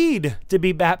need to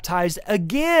be baptized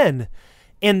again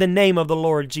in the name of the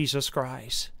Lord Jesus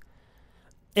Christ.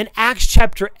 In Acts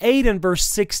chapter 8 and verse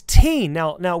 16,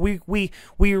 now we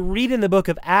read in the book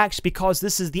of Acts because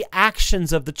this is the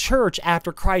actions of the church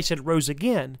after Christ had rose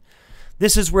again.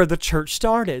 This is where the church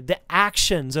started, the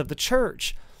actions of the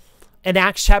church. In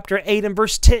Acts chapter 8 and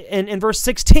verse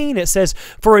 16, it says,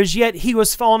 for as yet he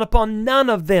was fallen upon none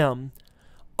of them,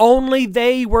 only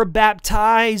they were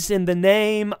baptized in the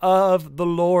name of the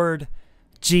Lord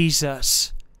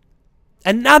Jesus.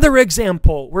 Another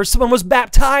example where someone was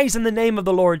baptized in the name of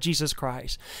the Lord Jesus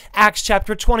Christ. Acts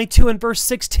chapter 22 and verse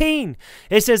 16.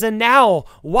 It says, and now,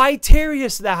 why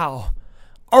tarriest thou?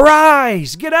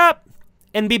 Arise, get up,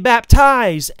 and be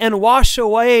baptized, and wash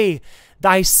away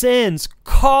thy sins,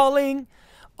 calling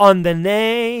on the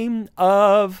name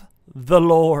of the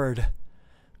Lord.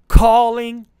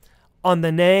 Calling on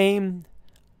the name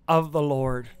of the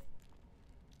Lord.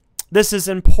 This is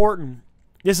important.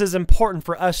 This is important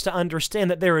for us to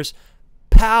understand that there is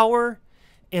power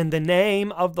in the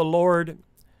name of the Lord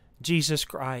Jesus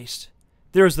Christ.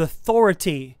 There is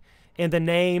authority in the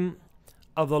name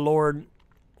of the Lord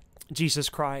Jesus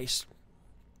Christ.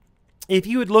 If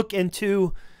you would look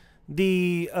into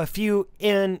a few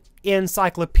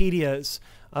encyclopedias,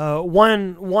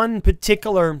 one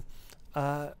particular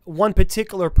one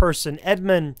particular person,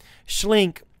 Edmund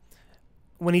Schlink,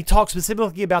 when he talks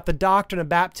specifically about the doctrine of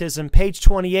baptism, page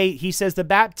 28, he says the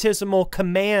baptismal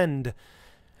command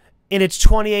in its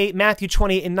Matthew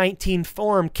 28 and 19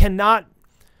 form cannot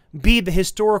be the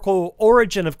historical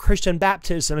origin of Christian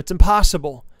baptism. It's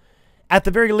impossible. At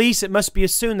the very least, it must be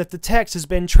assumed that the text has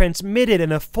been transmitted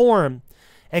in a form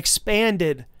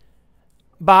expanded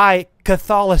by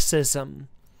Catholicism.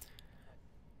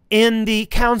 In the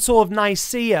Council of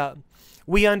Nicaea,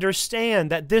 we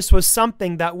understand that this was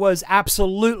something that was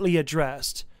absolutely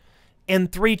addressed in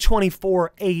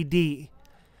 324 AD.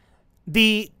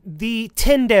 The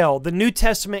Tyndale, the New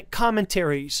Testament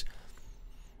commentaries,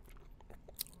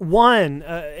 one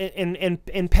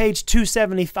in page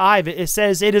 275, it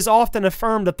says, "It is often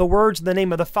affirmed that the words in the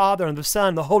name of the Father and the Son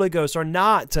and the Holy Ghost are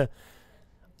not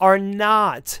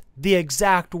the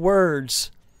exact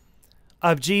words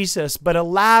of Jesus, but a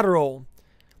lateral,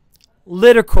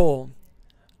 literal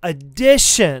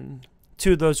addition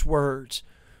to those words."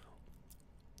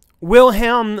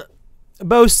 Wilhelm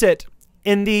Boset,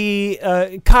 in the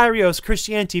Kyrios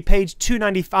Christianity, page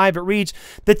 295, it reads,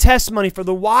 "The testimony for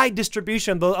the wide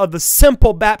distribution of the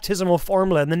simple baptismal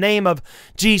formula in the name of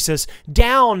Jesus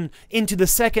down into the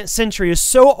 2nd century is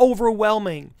so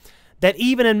overwhelming that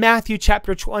even in Matthew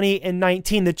chapter 20 and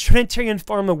 19, the Trinitarian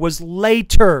formula was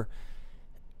later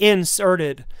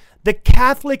inserted." The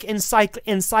Catholic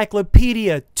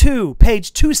Encyclopedia 2,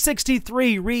 page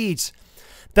 263 reads,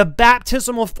 "The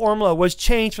baptismal formula was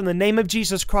changed from the name of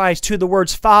Jesus Christ to the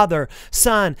words Father,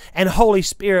 Son, and Holy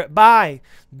Spirit by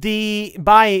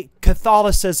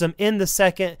Catholicism in the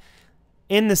second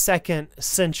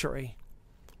century."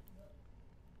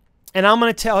 And I'm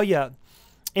going to tell you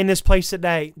in this place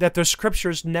today that the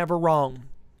Scripture's never wrong.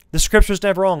 The Scripture's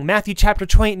never wrong. Matthew chapter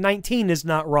 20 and 19 is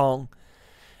not wrong.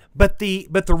 But the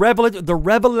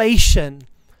revelation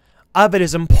of it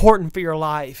is important for your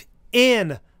life.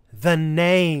 In the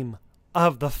name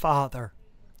of the Father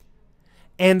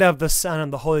and of the Son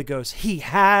and the Holy Ghost. He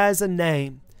has a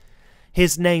name.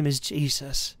 His name is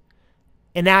Jesus.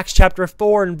 In Acts chapter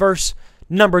 4 and verse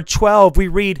number 12, we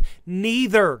read,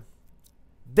 "Neither."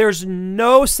 There's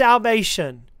no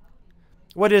salvation.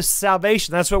 What is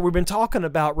salvation? That's what we've been talking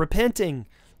about. Repenting,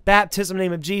 baptism in the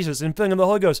name of Jesus, and filling of the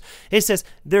Holy Ghost. It says,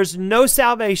 "There's no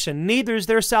salvation, neither is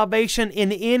there salvation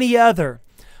in any other.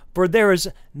 For there is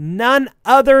none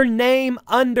other name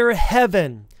under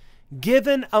heaven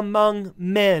given among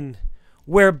men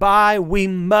whereby we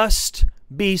must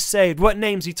be saved." What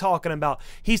name's he talking about?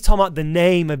 He's talking about the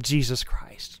name of Jesus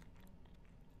Christ.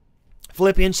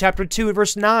 Philippians chapter 2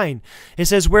 verse 9, it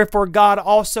says, "Wherefore God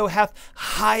also hath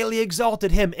highly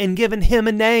exalted him and given him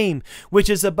a name which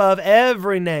is above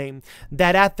every name,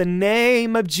 that at the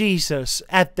name of Jesus,"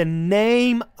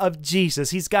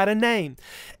 he's got a name,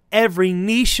 "every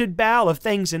knee should bow of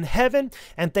things in heaven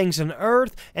and things in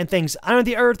earth and things under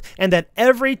the earth, and that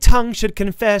every tongue should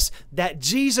confess that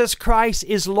Jesus Christ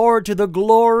is Lord to the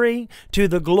glory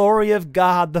of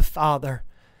God the Father."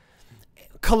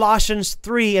 Colossians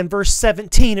 3 and verse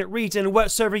 17, it reads, "And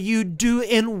whatsoever you do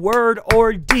in word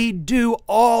or deed, do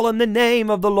all in the name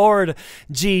of the Lord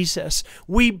Jesus."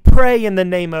 We pray in the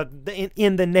name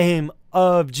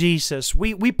of Jesus.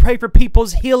 We pray for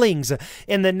people's healings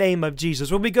in the name of Jesus.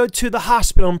 When we go to the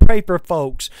hospital and pray for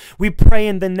folks, we pray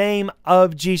in the name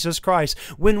of Jesus Christ.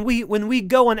 When we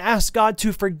go and ask God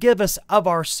to forgive us of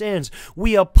our sins,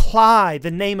 we apply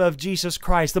the name of Jesus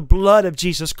Christ, the blood of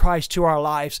Jesus Christ to our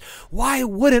lives. Why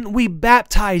wouldn't we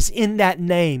baptize in that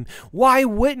name? Why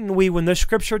wouldn't we, when the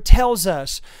Scripture tells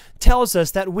us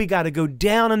that we got to go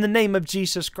down in the name of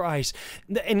Jesus Christ?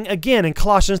 And again, in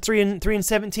Colossians 3 and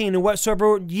 17, "And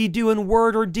whatsoever ye do in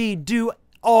word or deed, do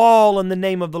all in the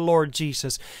name of the Lord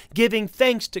Jesus, giving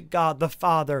thanks to God the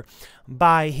Father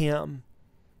by him."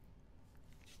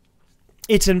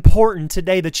 It's important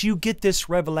today that you get this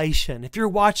revelation. If you're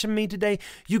watching me today,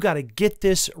 you got to get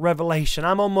this revelation.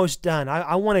 I'm almost done.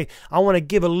 I want to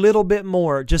give a little bit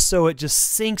more just so it just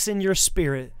sinks in your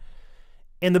spirit.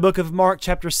 In the book of Mark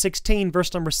chapter 16,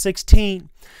 verse number 16,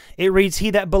 it reads,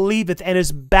 "He that believeth and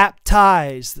is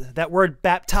baptized." That word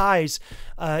baptize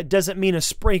doesn't mean a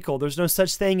sprinkle. There's no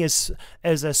such thing as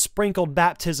a sprinkled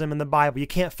baptism in the Bible. You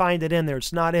can't find it in there.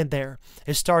 It's not in there.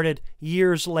 It started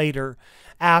years later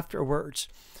afterwards.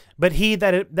 But he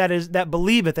that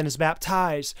believeth and is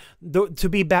baptized, to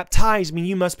be baptized means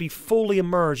you must be fully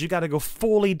immersed. You got to go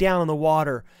fully down in the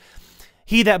water.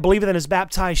 "He that believeth and is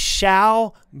baptized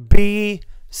shall be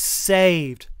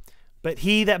saved, but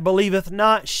he that believeth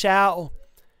not shall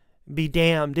be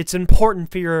damned." It's important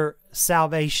for your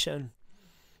salvation.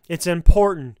 It's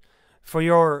important for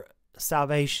your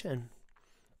salvation.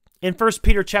 In 1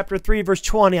 Peter chapter 3, verse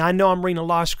 20, I know I'm reading a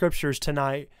lot of scriptures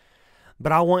tonight,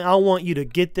 but I want you to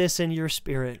get this in your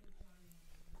spirit.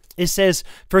 It says,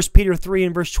 1 Peter 3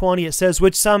 and verse 20, it says,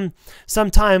 which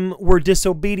sometime were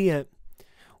disobedient,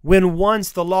 when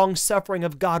once the long suffering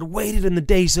of God waited in the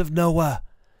days of Noah,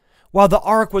 while the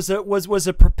ark was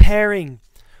a preparing,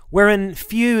 wherein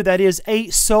few, that is,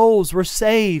 8 souls were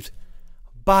saved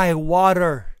by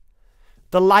water.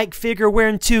 The like figure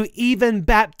whereunto even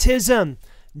baptism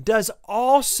does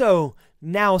also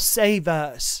now save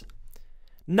us.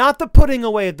 Not the putting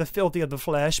away of the filthy of the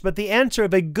flesh, but the answer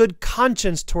of a good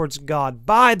conscience towards God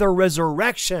by the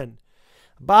resurrection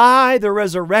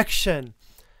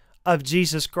of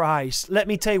Jesus Christ. Let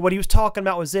me tell you what he was talking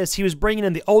about was this. He was bringing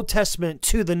in the Old Testament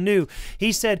to the New.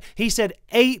 He said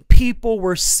 8 people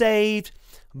were saved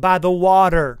by the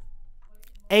water.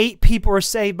 8 people were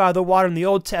saved by the water in the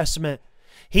Old Testament.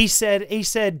 He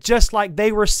said, just like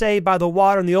they were saved by the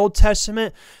water in the Old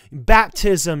Testament,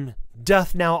 baptism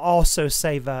doth now also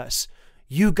save us.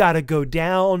 You got to go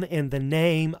down in the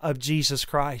name of Jesus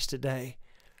Christ today.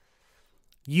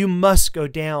 You must go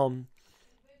down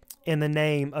in the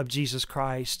name of Jesus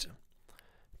Christ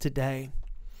today.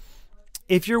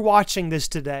 If you're watching this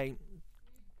today,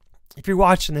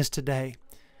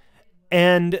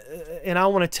 and I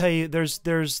want to tell you, there's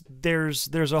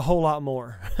a whole lot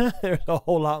more. There's a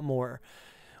whole lot more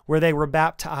where they were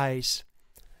baptized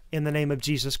in the name of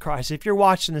Jesus Christ. If you're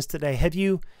watching this today, have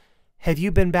you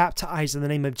been baptized in the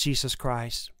name of Jesus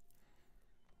Christ?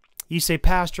 You say,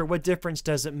 Pastor, what difference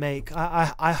does it make?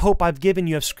 I hope I've given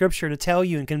you a scripture to tell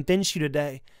you and convince you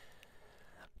today.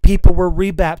 People were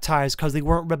rebaptized because they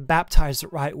weren't baptized the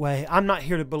right way. I'm not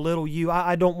here to belittle you.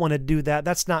 I don't want to do that.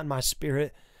 That's not my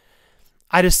spirit.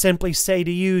 I just simply say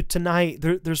to you tonight,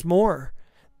 there's more.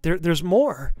 There's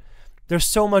more. There's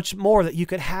so much more that you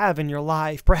could have in your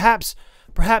life. Perhaps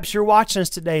you're watching us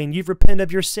today and you've repented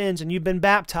of your sins and you've been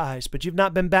baptized, but you've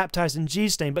not been baptized in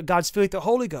Jesus' name, but God's filled with the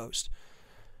Holy Ghost.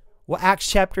 Well,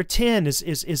 Acts chapter 10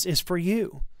 is for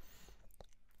you.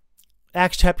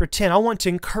 Acts chapter 10. I want to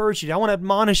encourage you. I want to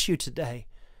admonish you today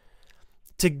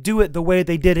to do it the way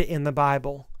they did it in the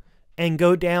Bible and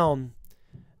go down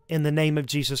in the name of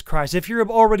Jesus Christ. If you're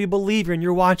already a believer and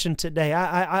you're watching today,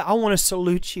 I want to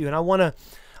salute you, and I want to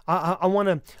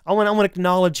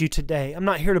acknowledge you today. I'm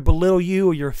not here to belittle you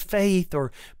or your faith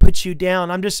or put you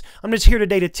down. I'm just here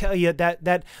today to tell you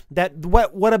that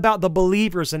what about the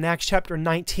believers in Acts chapter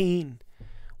 19?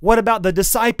 What about the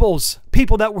disciples,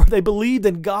 people they believed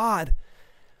in God?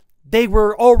 They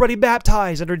were already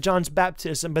baptized under John's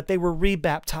baptism, but they were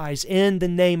rebaptized in the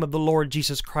name of the Lord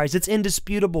Jesus Christ. It's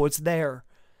indisputable. It's there.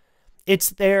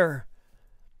 It's there.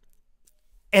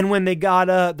 And when they got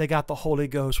up, they got the Holy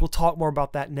Ghost. We'll talk more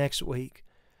about that next week.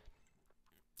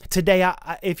 Today,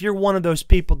 if you're one of those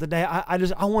people today, I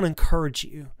want to encourage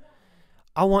you.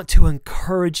 I want to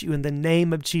encourage you in the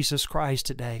name of Jesus Christ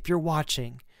today. If you're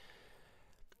watching,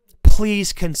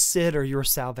 please consider your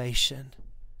salvation.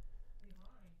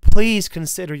 Please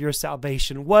consider your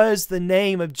salvation. Was the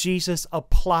name of Jesus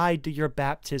applied to your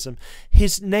baptism?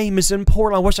 His name is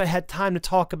important. I wish I had time to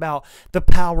talk about the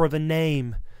power of a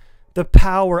name. The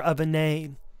power of a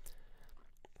name.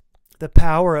 The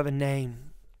power of a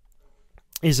name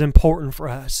is important for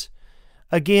us.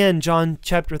 Again, John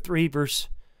chapter 3, verse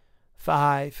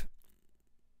 5.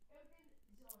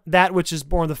 That which is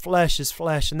born of the flesh is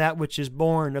flesh, and that which is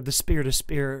born of the Spirit is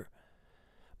spirit.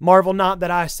 Marvel not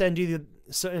that I send you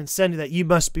that you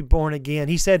must be born again.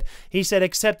 He said,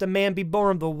 except a man be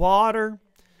born of the water,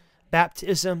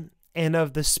 baptism, and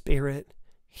of the Spirit,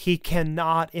 he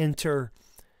cannot enter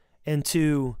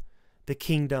into the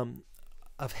kingdom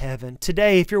of heaven.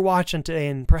 Today, if you're watching today,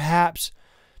 and perhaps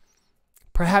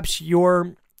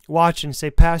you're watching and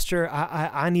say, Pastor,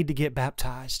 I need to get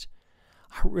baptized.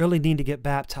 I really need to get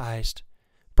baptized.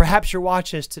 Perhaps you're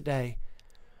watching us today.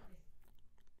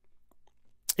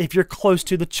 If you're close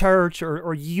to the church,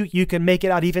 or you can make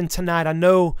it out even tonight. I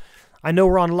know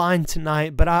we're online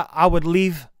tonight, but I would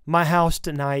leave my house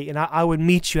tonight and I would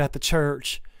meet you at the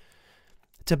church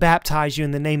to baptize you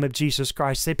in the name of Jesus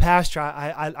Christ. Say, Pastor,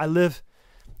 I live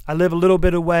a little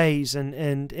bit of ways,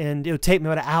 and it would take me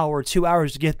about an hour or 2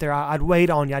 hours to get there. I'd wait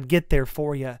on you. I'd get there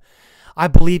for you. I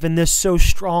believe in this so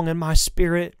strong in my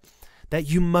spirit that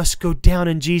you must go down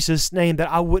in Jesus' name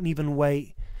that I wouldn't even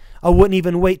wait. I wouldn't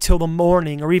even wait till the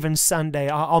morning or even Sunday.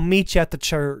 I'll meet you at the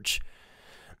church.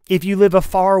 If you live a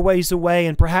far ways away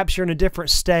and perhaps you're in a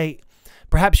different state,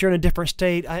 Perhaps you're in a different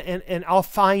state, and I'll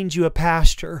find you a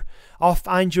pastor. I'll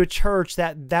find you a church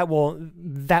that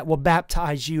will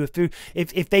baptize you.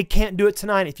 If they can't do it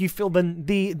tonight, if you feel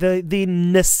the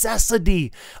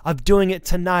necessity of doing it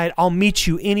tonight, I'll meet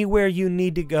you anywhere you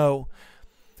need to go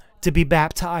to be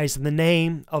baptized in the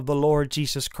name of the Lord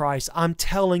Jesus Christ. I'm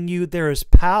telling you, there is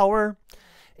power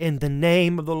in the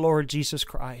name of the Lord Jesus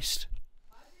Christ.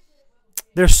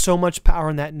 There's so much power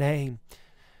in that name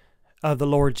of the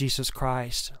Lord Jesus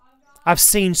Christ. I've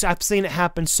seen it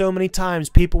happen so many times.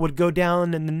 People would go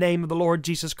down in the name of the Lord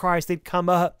Jesus Christ. They'd come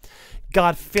up,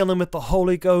 God fill them with the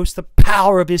Holy Ghost. The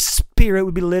power of His Spirit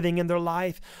would be living in their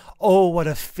life. Oh, what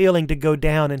a feeling to go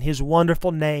down in His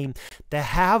wonderful name, to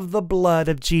have the blood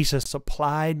of Jesus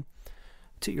applied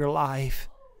to your life.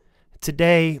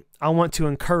 Today, I want to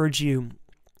encourage you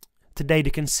today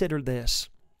to consider this.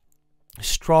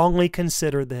 Strongly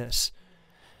consider this.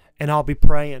 And I'll be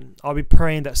praying. I'll be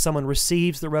praying that someone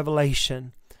receives the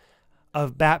revelation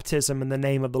of baptism in the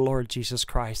name of the Lord Jesus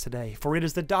Christ today. For it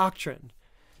is the doctrine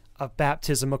of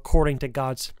baptism according to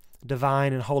God's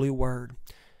divine and holy word.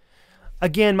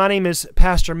 Again, my name is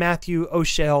Pastor Matthew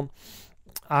O'Shell.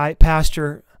 I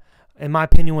pastor, in my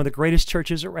opinion, one of the greatest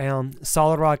churches around,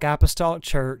 Solid Rock Apostolic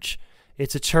Church.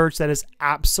 It's a church that is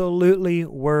absolutely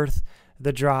worth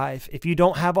the drive. If you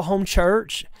don't have a home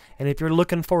church, and if you're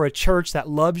looking for a church that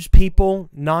loves people,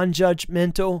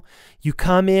 non-judgmental, you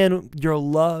come in, you're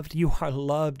loved, you are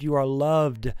loved, you are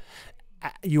loved.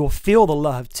 You'll feel the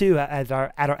love too at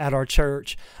our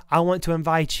church. I want to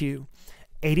invite you,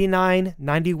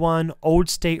 8991 Old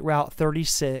State Route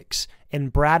 36 in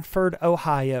Bradford,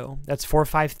 Ohio. That's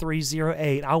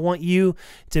 45308. I want you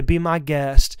to be my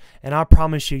guest, and I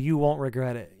promise you, you won't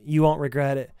regret it. You won't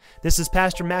regret it. This is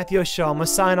Pastor Matthew O'Shell. I'm going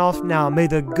to sign off now. May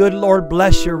the good Lord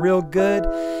bless you real good,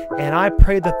 and I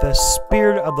pray that the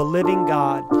Spirit of the living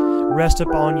God rest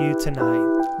upon you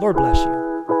tonight. Lord bless you.